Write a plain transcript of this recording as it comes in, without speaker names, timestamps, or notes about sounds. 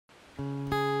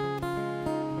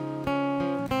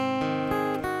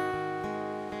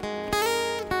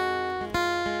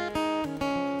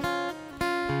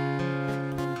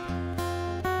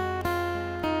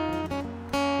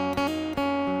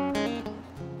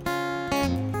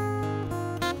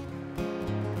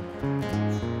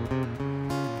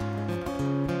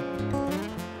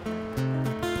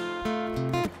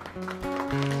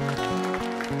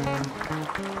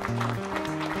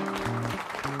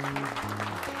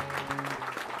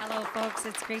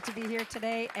It's great to be here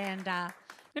today, and I'm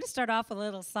going to start off with a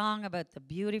little song about the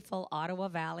beautiful Ottawa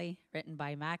Valley, written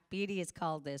by Mac Beatty. It's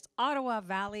called This Ottawa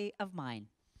Valley of Mine.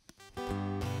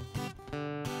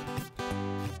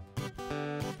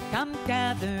 Come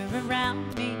gather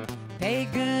around me, pay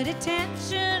good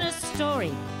attention, a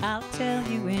story I'll tell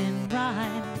you in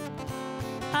rhyme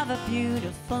of a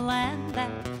beautiful land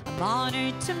that I'm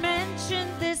honored to mention,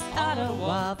 this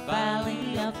Ottawa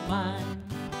Valley of mine.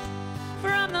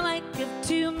 From the lake of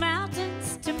two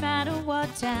mountains to Mattawa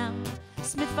town,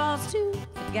 Smith Falls to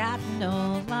forgotten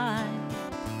old line.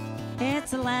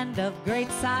 It's a land of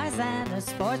great size and a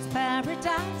sports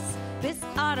paradise, this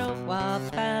Ottawa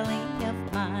Valley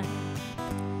of mine.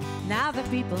 Now the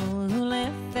people who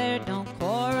live there don't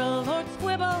quarrel or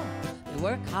quibble, they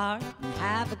work hard and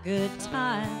have a good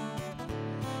time.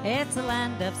 It's a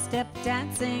land of step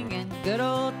dancing and good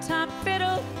old time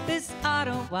fiddle, this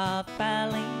Ottawa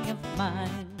Valley of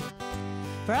mine.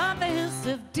 From the hills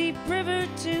of Deep River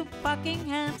to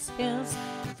Buckingham's hills,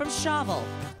 from Shovel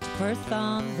to Perth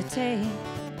on the Tay,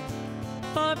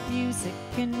 for music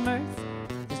and mirth,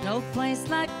 there's no place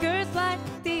like Earth like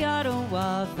the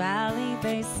Ottawa Valley,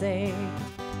 they say.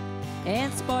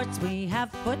 In sports we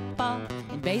have football,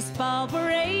 in baseball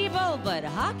we're able, but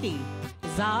hockey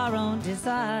is our own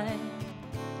design.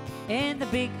 In the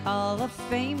big Hall of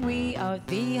Fame we are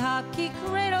the hockey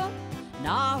cradle, and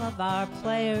all of our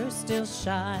players still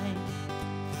shine.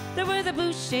 There were the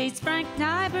Bouchers, Frank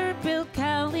Nyberg, Bill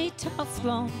Kelly, Tall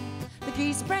Sloan, the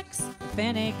Giesbrecks, the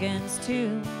Finnegans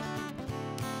too.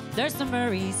 There's the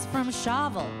Murrays from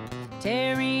Shovel,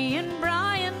 Terry and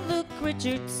Brian, Luke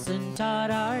Richardson,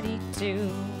 Todd Hardy too.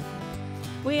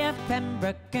 We have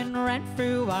Pembroke and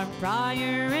Renfrew, our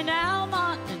Pryor and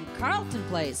Almont, and Carleton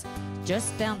Place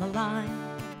just down the line.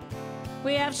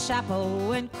 We have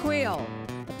Chapeau and Queel,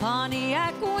 the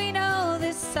Pontiac, we know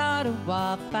this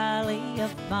Ottawa Valley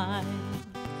of mine.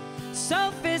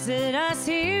 So visit us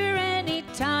here any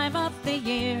time of the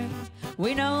year,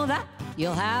 we know that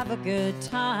you'll have a good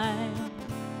time.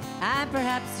 And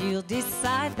perhaps you'll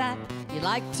decide that you'd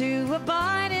like to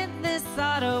abide in this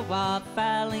Ottawa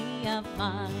Valley of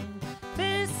mine,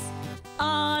 this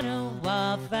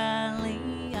Ottawa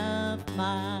Valley of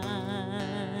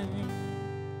mine.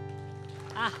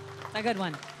 Ah, that's a good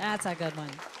one. That's a good one.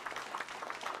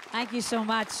 Thank you so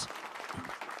much.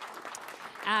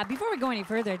 Before we go any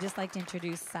further, I'd just like to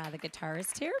introduce the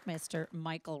guitarist here, Mr.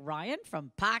 Michael Ryan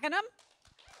from Pakenham.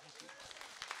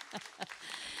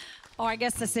 Or I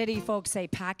guess the city folks say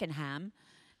Pakenham.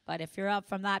 But if you're up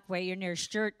from that way, you're near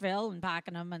Stuartville and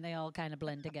Pakenham, and they all kind of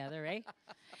blend together, eh?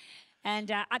 And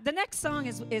the next song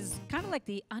is kind of like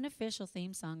the unofficial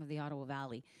theme song of the Ottawa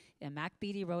Valley. Mac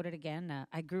Beatty wrote it again.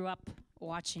 I grew up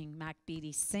watching Mac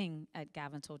Beatty sing at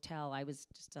Gavin's Hotel. I was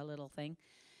just a little thing.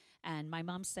 And my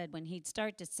mom said when he'd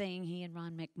start to sing, he and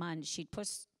Ron McMunn, she'd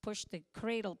push the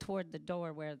cradle toward the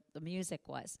door where the music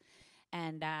was.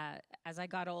 And as I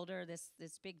got older, this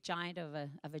big giant of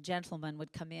a gentleman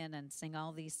would come in and sing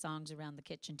all these songs around the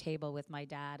kitchen table with my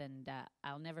dad, and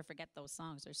I'll never forget those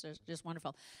songs. They're just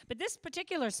wonderful. But this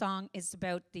particular song is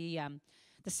about the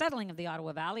settling of the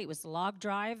Ottawa Valley. It was the log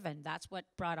drive, and that's what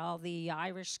brought all the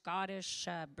Irish, Scottish,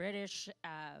 British,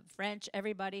 French,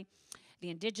 everybody, the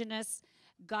Indigenous,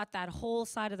 got that whole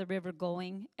side of the river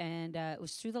going, and it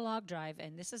was through the log drive,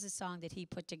 and this is a song that he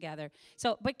put together.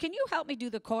 So, but can you help me do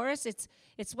the chorus?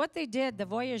 It's what they did, the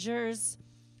voyageurs,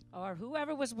 or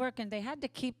whoever was working, they had to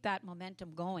keep that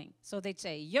momentum going. So they'd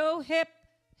say, yo, hip,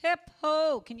 hip,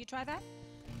 ho. Can you try that?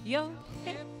 Yo,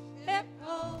 hip, hip,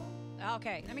 ho.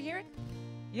 Okay, let me hear it.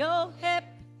 Yo, hip,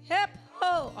 hip,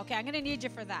 ho. Okay, I'm going to need you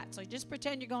for that. So just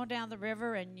pretend you're going down the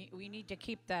river, and we need to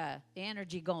keep the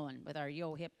energy going with our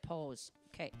yo, hip, ho's.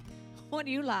 Okay, what are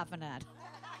you laughing at?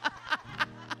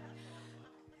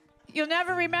 You'll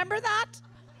never remember that?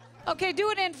 Okay,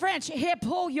 do it in French. Hip,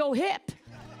 ho, yo, hip.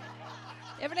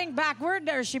 Everything backward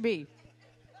there should be.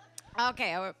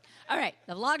 Okay, all right,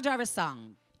 the log driver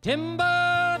song.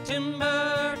 Timber,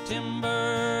 timber,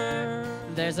 timber.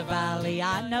 There's a valley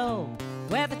I know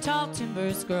where the tall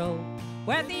timbers grow,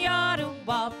 where the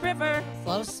Ottawa River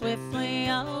flows swiftly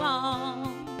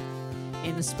along.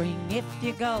 In the spring, if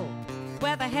you go,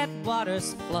 where the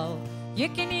headwaters flow. You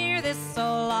can hear this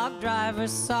old log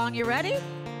driver's song. You ready?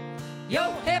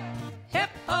 Yo, hip, hip,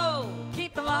 ho,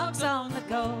 keep the logs on the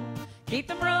go. Keep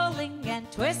them rolling and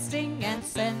twisting and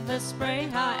send the spray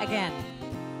high again.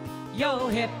 Yo,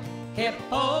 hip, hip,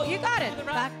 ho, you got it. The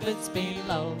rapids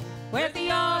below, where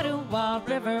the Ottawa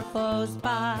River flows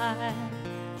by.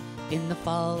 In the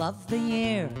fall of the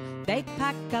year, they'd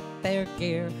pack up their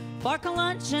gear, fork a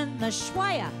lunch in the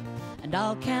Schryer, and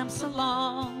all camps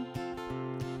along.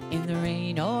 In the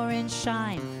rain or in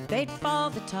shine, they'd follow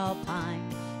the tall pine.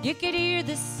 You could hear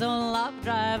this old log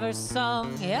driver's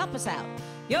song. Help us out.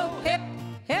 Yo, hip,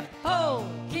 hip, ho,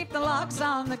 keep the logs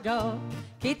on the go.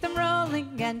 Keep them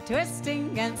rolling and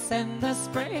twisting and send the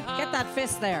spray. Get that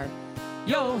fist there.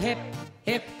 Yo, hip,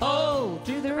 hip, ho,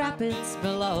 through the rapids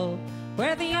below,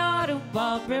 where the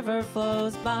Ottawa River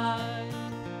flows by.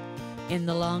 In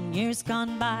the long years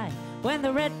gone by, when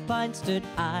the red pine stood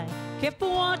high,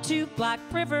 Chippewa to Black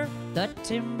River, the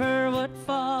timber would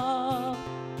fall.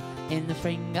 In the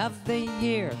spring of the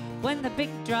year, when the big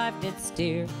drive did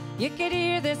steer, you could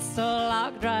hear this old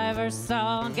log driver's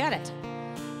song. Get it?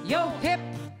 Yo, hip,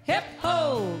 hip,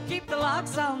 ho, keep the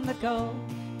logs on the go.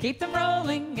 Keep them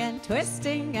rolling and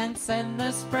twisting and send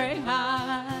the spray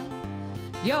high.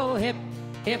 Yo, hip,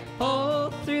 hip,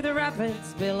 ho, through the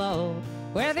rapids below,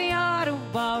 where the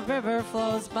Ottawa River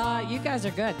flows by. You guys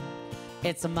are good.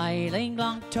 It's a miling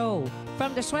long tow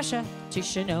from the Swesha to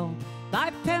Chinook,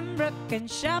 by Pembroke and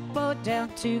Chapeau down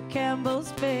to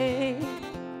Campbell's Bay.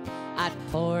 At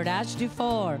Portage du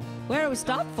Fort, where we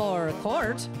stop for a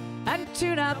quart and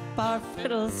tune up our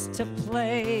fiddles to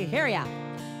play. Hear ya.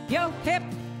 Yo, hip,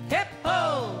 hip,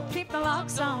 ho, keep the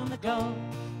logs on the go.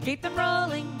 Keep them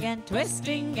rolling and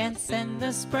twisting and send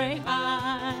the spray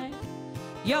high.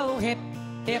 Yo, hip,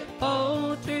 hip,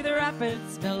 ho, through the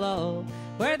rapids below,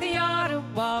 where the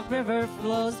Ottawa River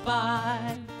flows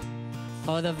by.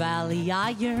 For the valley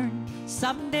I yearn,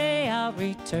 someday I'll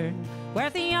return, where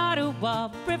the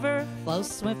Ottawa River flows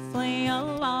swiftly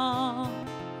along.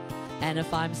 And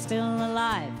if I'm still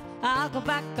alive, I'll go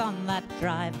back on that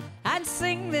drive and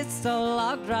sing this old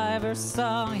log driver's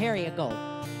song. Here you go.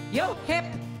 Yo, hip,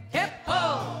 hip,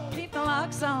 ho, keep the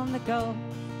logs on the go.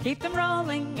 Keep them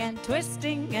rolling and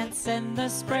twisting and send the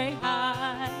spray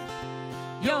high.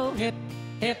 Yo, hip,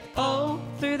 hip, ho,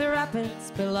 through the rapids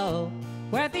below,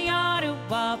 where the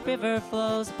Ottawa River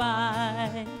flows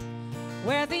by.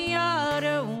 Where the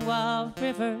Ottawa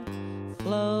River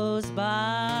flows by.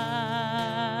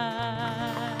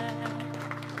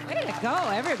 Way to go,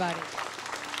 everybody.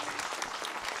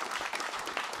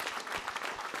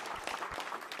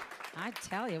 I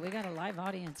tell you, we got a live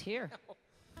audience here.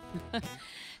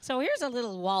 So here's a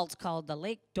little waltz called the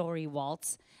Lake Dory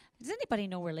Waltz. Does anybody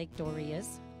know where Lake Dory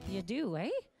is? You do, eh?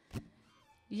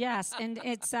 Yes, and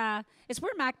it's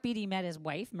where Mac Beatty met his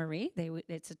wife, Marie.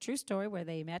 It's a true story where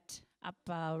they met up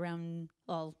around,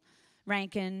 well,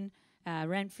 Rankin,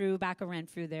 Renfrew, back of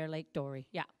Renfrew there, Lake Dory.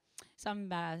 Yeah.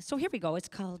 So here we go. It's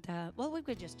called, well, we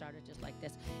could just start it just like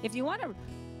this. If you want to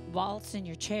waltz in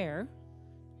your chair,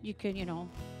 you can, you know,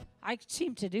 I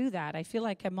seem to do that. I feel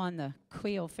like I'm on the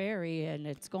Queo Ferry and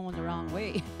it's going the wrong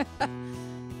way.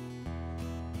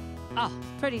 Oh,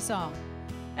 pretty song.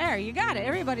 There, you got it.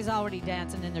 Everybody's already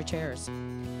dancing in their chairs.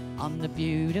 On the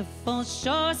beautiful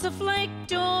shores of Lake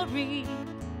Dory,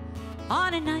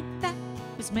 on a night that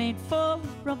was made for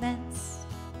romance,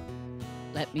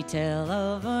 let me tell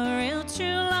of a real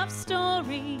true love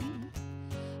story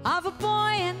of a boy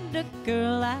and a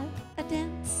girl at a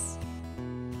dance.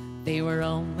 They were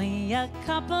only a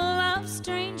couple of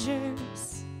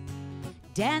strangers,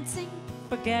 dancing,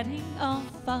 forgetting all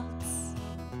faults.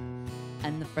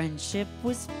 And the friendship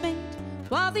was made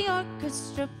while the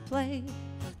orchestra played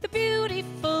the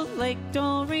beautiful Lake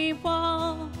Dory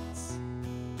waltz.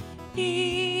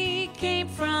 He came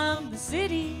from the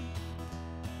city,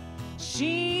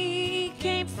 she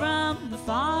came from the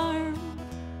farm.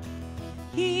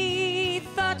 He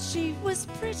thought she was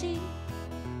pretty,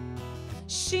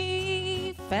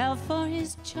 she fell for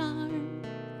his charm.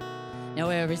 Now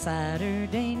every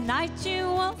Saturday night you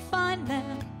will find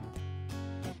them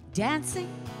dancing,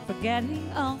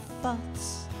 forgetting all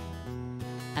faults.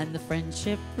 And the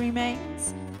friendship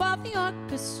remains while the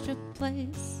orchestra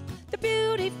plays the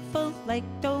beautiful Lake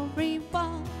Dory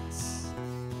waltz.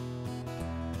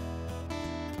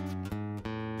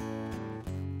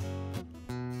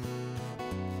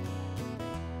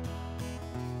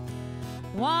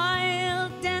 While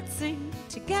dancing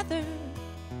together,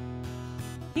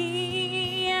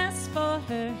 he asked for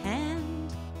her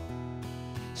hand.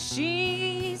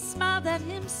 She smiled at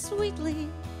him sweetly,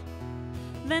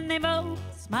 then they both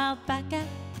smiled back at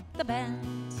the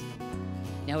band.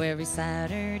 Now every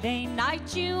Saturday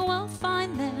night you will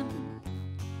find them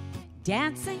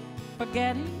dancing,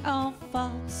 forgetting all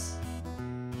faults,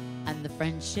 and the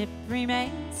friendship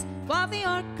remains while the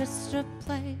orchestra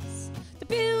plays the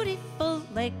beautiful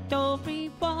Lake Dory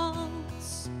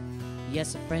waltz.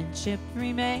 Yes, a friendship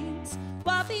remains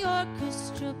while the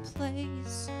orchestra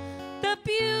plays the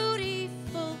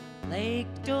beautiful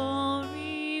Lake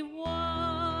Dory waltz.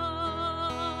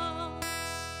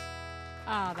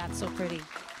 Ah, that's so pretty.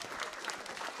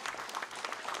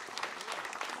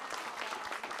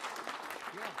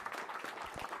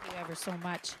 Thank you ever so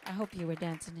much. I hope you were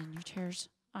dancing in your chairs.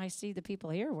 I see the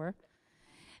people here were.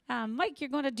 Mike, you're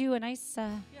going to do a nice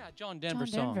John Denver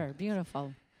song.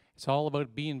 Beautiful. It's all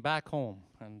about being back home,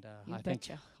 and I think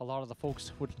betcha. a lot of the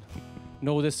folks would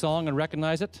know this song and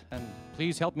recognize it, and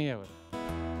please help me out.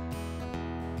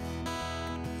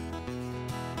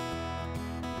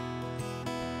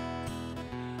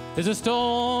 There's a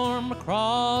storm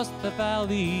across the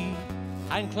valley,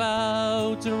 and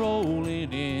clouds are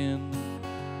rolling in.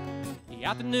 The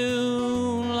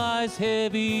afternoon lies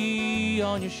heavy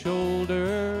on your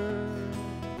shoulder.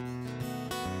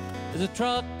 There's a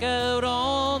truck out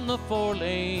on the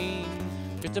 4-lane,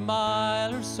 just a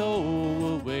mile or so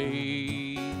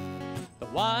away. The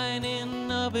whining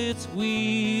of its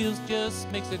wheels just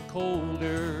makes it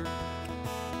colder.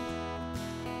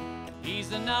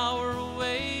 He's an hour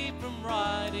away from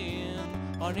riding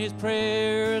on his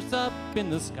prayers up in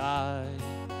the sky.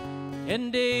 10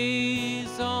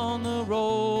 days on the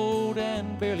road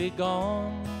and barely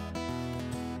gone.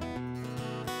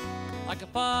 Like a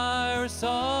fire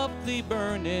softly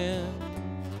burning,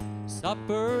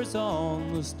 supper's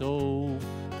on the stove,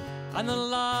 and the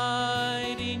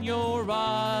light in your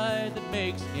eye that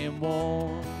makes him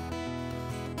warm.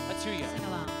 Let's hear you. Sing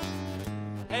along.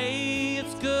 Hey,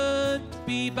 it's good to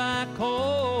be back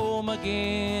home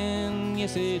again,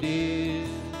 yes it is.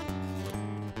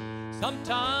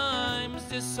 Sometimes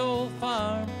this old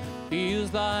farm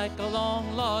feels like a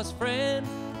long-lost friend,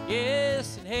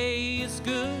 yes, and hey, it's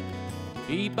good to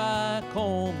be back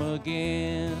home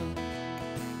again.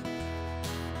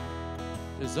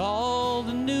 There's all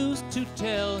the news to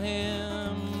tell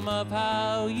him of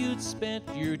how you'd spent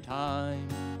your time.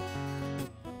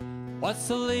 What's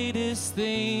the latest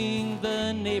thing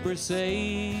the neighbors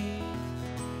say?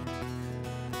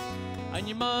 And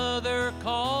your mother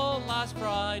called last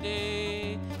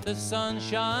Friday, the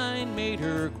sunshine made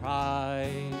her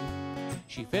cry.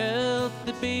 She felt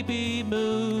the baby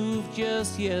move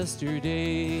just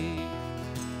yesterday.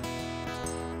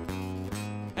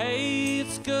 Hey,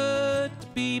 it's good to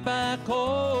be back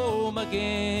home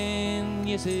again,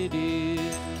 yes it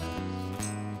is.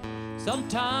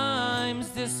 Sometimes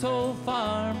this old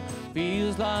farm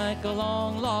feels like a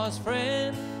long-lost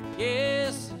friend,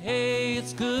 yes, and hey,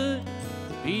 it's good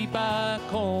to be back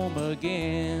home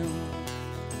again.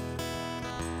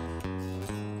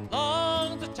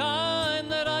 Long's the time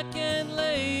that I can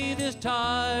lay this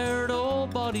tired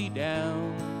old body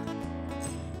down.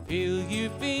 Feel your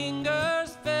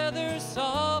fingers feathers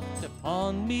soft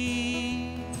upon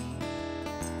me.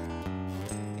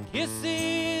 The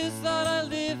kisses that I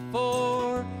live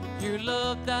for, your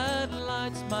love that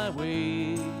lights my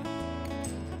way.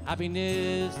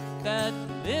 Happiness that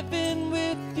living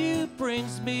with you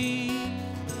brings me.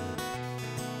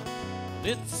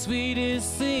 It's the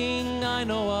sweetest thing I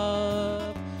know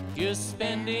of, just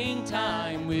spending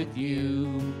time with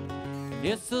you.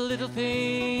 It's the little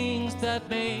things that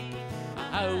make a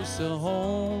house a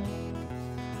home.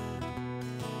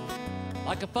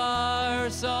 Like a fire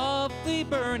softly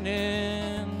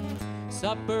burning,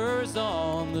 supper's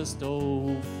on the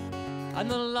stove, and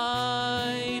the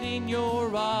light in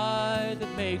your eye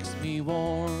that makes me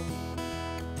warm.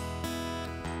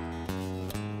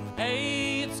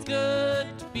 Hey, it's good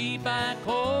to be back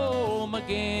home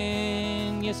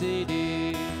again, yes it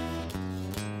is.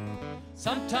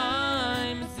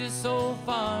 Sometimes this old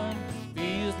farm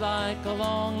feels like a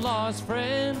long-lost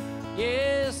friend,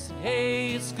 yes,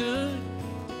 hey, it's good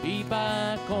to be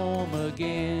back home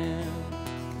again.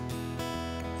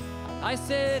 I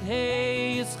said,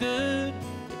 hey, it's good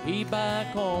to be back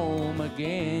home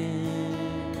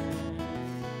again.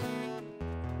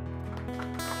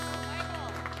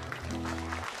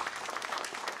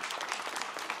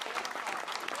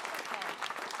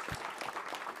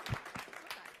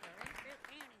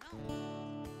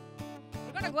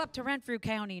 We're going to go up to Renfrew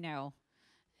County now.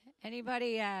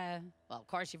 Anybody, well, of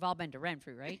course, you've all been to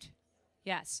Renfrew, right?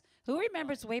 Yes. Who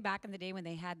remembers way back in the day when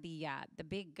they had the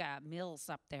big mills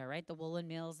up there, right? The woolen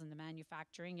mills and the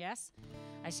manufacturing, yes?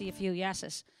 I see a few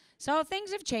yeses. So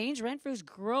things have changed. Renfrew's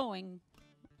growing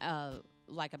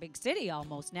like a big city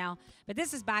almost now. But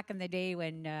this is back in the day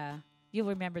when you'll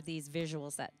remember these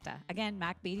visuals that, again,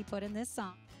 Mac Beatty put in this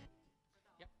song.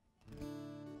 Yep.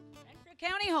 Renfrew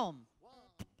County Home.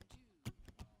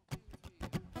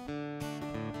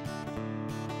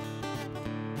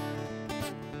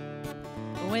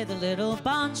 Where the little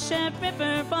Bonshed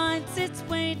River winds its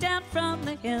way down from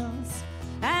the hills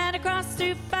and across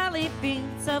through valley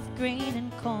fields of grain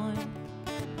and corn.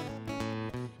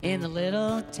 In the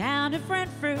little town of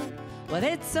Renfrew, with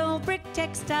its old brick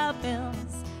textile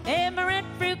mills, in my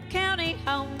Renfrew County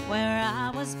home where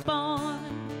I was born.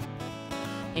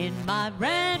 In my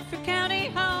Renfrew County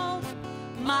home,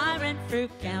 my Renfrew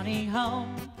County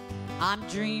home, I'm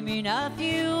dreaming of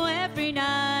you every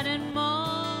night and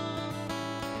more.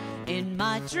 In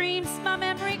my dreams, my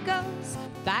memory goes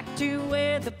back to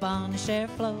where the Bonnechere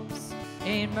flows.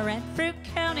 In my Renfrew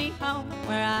County home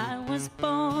where I was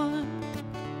born.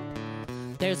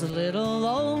 There's a little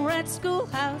old red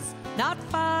schoolhouse not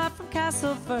far from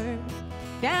Castleford,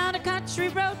 down a country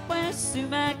road where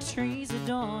sumac trees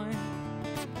adorn.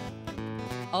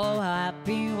 Oh, how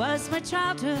happy was my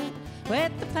childhood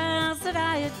with the pals that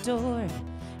I adored.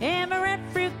 In my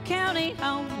Renfrew County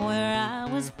home where I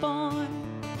was born.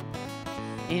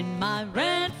 In my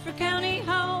Renfrew County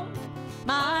home,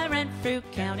 my Renfrew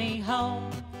County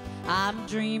home, I'm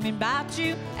dreaming about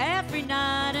you every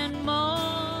night and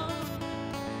more.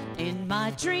 In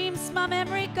my dreams, my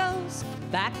memory goes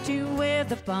back to where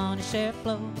the Bonnechere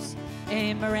flows.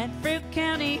 In my Renfrew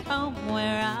County home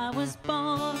where I was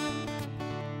born.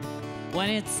 When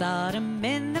it's autumn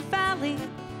in the valley,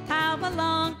 how I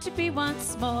long to be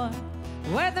once more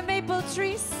where the maple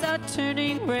trees are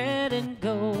turning red and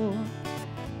gold.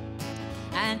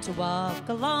 And to walk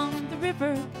along the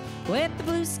river with the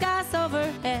blue skies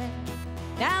overhead,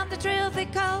 down the trail they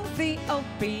call the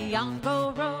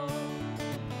Opeongo Road.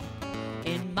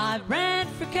 In my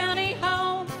Renfrew County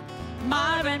home,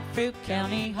 my Renfrew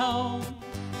County home,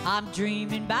 I'm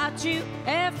dreaming about you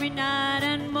every night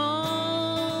and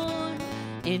more.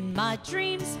 In my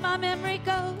dreams, my memory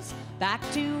goes back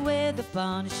to where the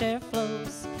Bonnechere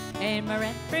flows. In my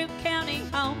Renfrew County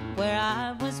home where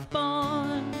I was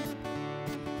born.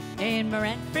 In my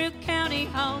Renfrew County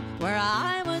home where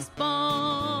I was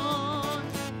born.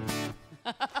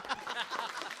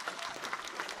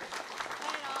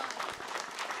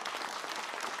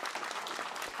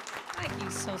 Thank you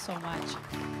so much.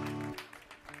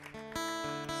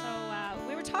 So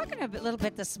we were talking a little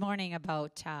bit this morning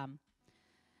about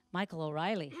Michael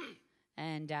O'Reilly.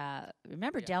 And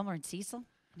remember Delmer and Cecil?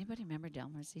 Anybody remember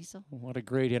Delmer and Cecil? What a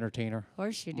great entertainer. Of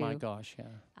course you do. My gosh,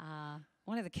 yeah.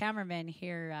 One of the cameramen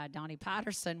here, Donnie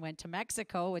Patterson, went to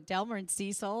Mexico with Delmer and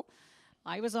Cecil.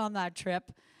 I was on that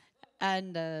trip.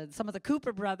 And some of the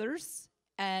Cooper brothers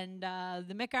and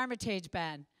the Mick Armitage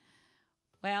band.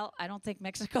 Well, I don't think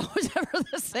Mexico was ever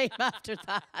the same after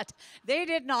that. They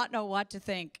did not know what to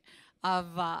think of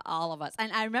all of us.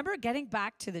 And I remember getting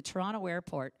back to the Toronto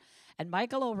airport, and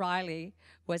Michael O'Reilly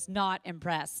was not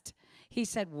impressed. He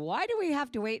said, why do we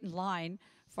have to wait in line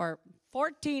for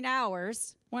 14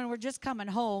 hours when we're just coming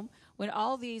home when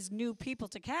all these new people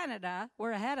to Canada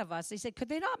were ahead of us? He said, could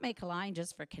they not make a line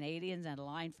just for Canadians and a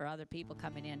line for other people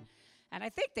coming in? And I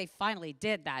think they finally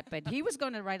did that, but he was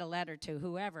going to write a letter to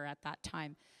whoever at that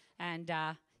time. And,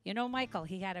 you know, Michael,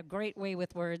 he had a great way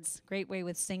with words, great way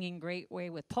with singing, great way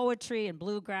with poetry and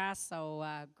bluegrass. So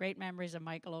great memories of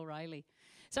Michael O'Reilly.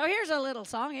 So here's a little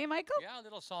song, eh, Michael? Yeah, a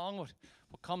little song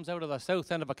what comes out of the south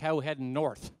end of a cow heading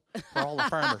north for all the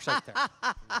farmers out there.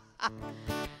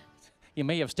 You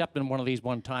may have stepped in one of these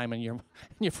one time and your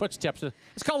footsteps.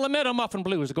 It's called the Meadow Muffin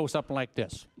Blues. It goes something like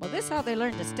this. Well, this is how they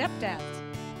learned to step dance.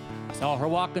 I saw her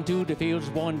walking to the fields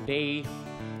one day,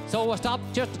 so I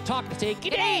stopped just to talk and say,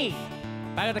 "G'day!"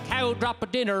 By the cow drop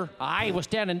of dinner, I was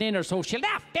standing in her, so she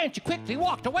laughed, then she quickly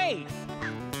walked away.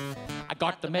 I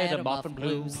got the Meadow Muffin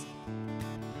Blues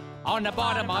on the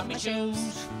bottom of my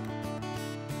shoes.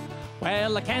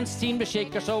 Well, I can't seem to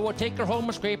shake her, so I'll take her home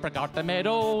and scrape her. Got the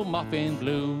Meadow Muffin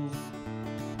Blues.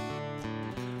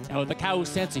 Now the cow's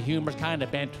sense of humor's kind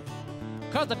of bent,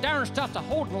 'cause the darn stuff's a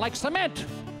holding like cement.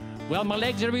 Well, my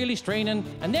legs are really straining,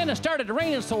 and then it started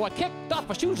raining, so I kicked off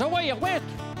my shoes, away I went.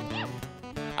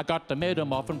 I got the Meadow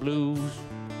Muffin Blues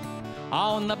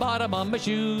on the bottom of my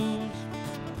shoes.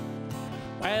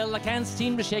 Well, I can't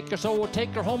seem to shake her, so I'll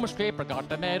take her home and scrape her. Got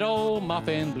the Meadow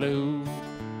Muffin Blues.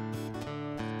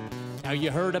 Now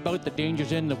you heard about the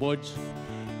dangers in the woods.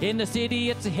 In the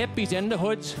city, it's the hippies and the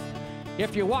hoods.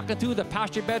 If you're walking through the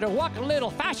pasture, better walk a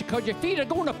little faster, 'cause your feet are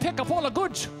gonna pick up all the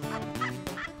goods.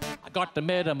 I got the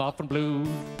metamorphin blues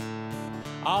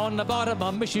on the bottom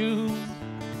of my shoes.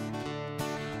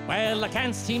 Well, I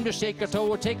can't seem to shake her toe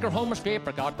or take her home and scrape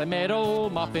her. Got the meadow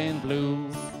muffin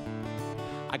blues.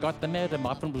 I got the meadow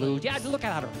muffin blues. Yeah, look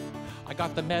at her. I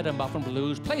got the meadow muffin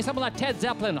blues. Play some of that Ted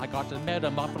Zeppelin. I got the meadow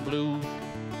muffin blues.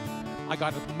 I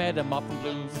got the meadow muffin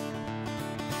blues.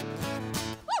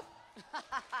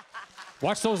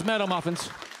 Watch those meadow muffins.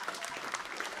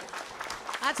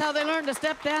 That's how they learn to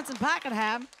step dance in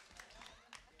Pakenham.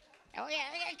 Oh, yeah,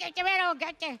 get the meadow,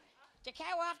 get the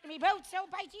cow off to me boat, so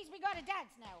by geez, we gotta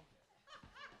dance now.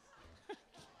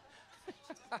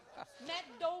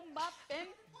 Meadow muffin.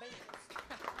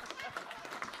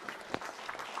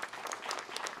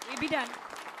 We be done.